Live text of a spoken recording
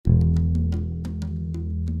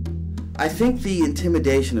I think the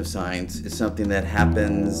intimidation of science is something that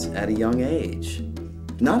happens at a young age.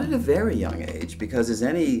 Not at a very young age, because as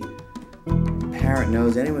any parent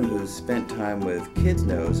knows, anyone who's spent time with kids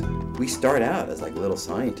knows, we start out as like little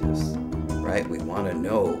scientists, right? We want to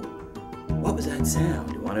know, what was that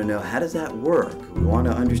sound? We want to know, how does that work? We want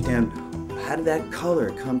to understand, how did that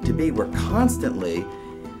color come to be? We're constantly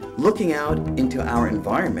looking out into our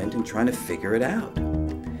environment and trying to figure it out.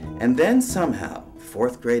 And then somehow,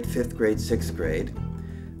 4th grade, 5th grade, 6th grade,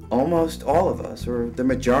 almost all of us, or the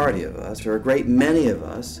majority of us, or a great many of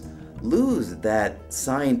us, lose that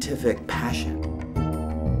scientific passion.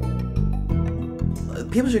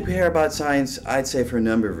 People should care about science, I'd say, for a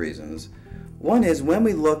number of reasons. One is when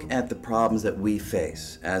we look at the problems that we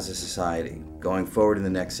face as a society going forward in the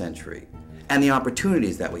next century, and the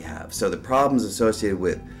opportunities that we have. So the problems associated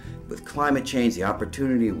with climate change, the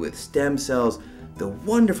opportunity with stem cells, the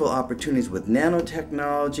wonderful opportunities with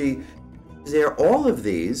nanotechnology. All of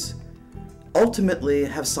these ultimately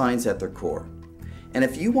have science at their core. And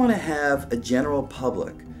if you want to have a general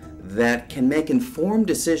public that can make informed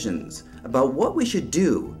decisions about what we should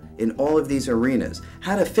do in all of these arenas,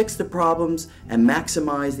 how to fix the problems and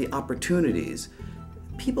maximize the opportunities,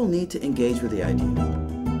 people need to engage with the ideas.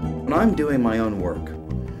 When I'm doing my own work,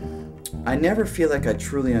 I never feel like I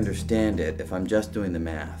truly understand it if I'm just doing the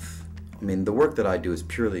math. I mean, the work that I do is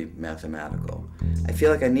purely mathematical. I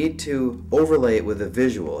feel like I need to overlay it with a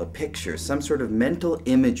visual, a picture, some sort of mental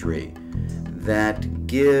imagery that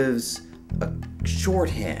gives a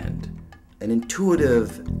shorthand, an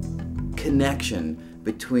intuitive connection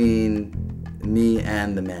between me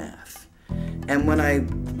and the math. And when I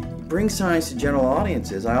bring science to general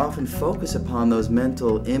audiences, I often focus upon those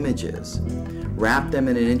mental images, wrap them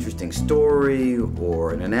in an interesting story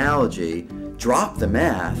or an analogy, drop the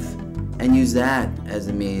math, and use that as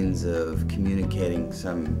a means of communicating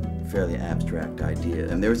some fairly abstract idea.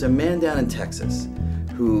 And there was a man down in Texas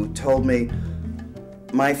who told me,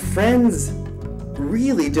 my friends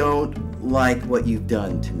really don't like what you've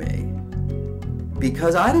done to me,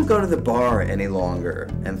 because I don't go to the bar any longer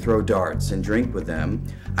and throw darts and drink with them.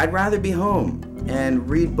 I'd rather be home and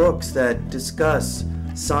read books that discuss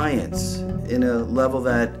science in a level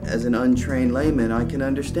that, as an untrained layman, I can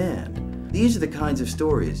understand. These are the kinds of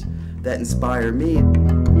stories that inspire me.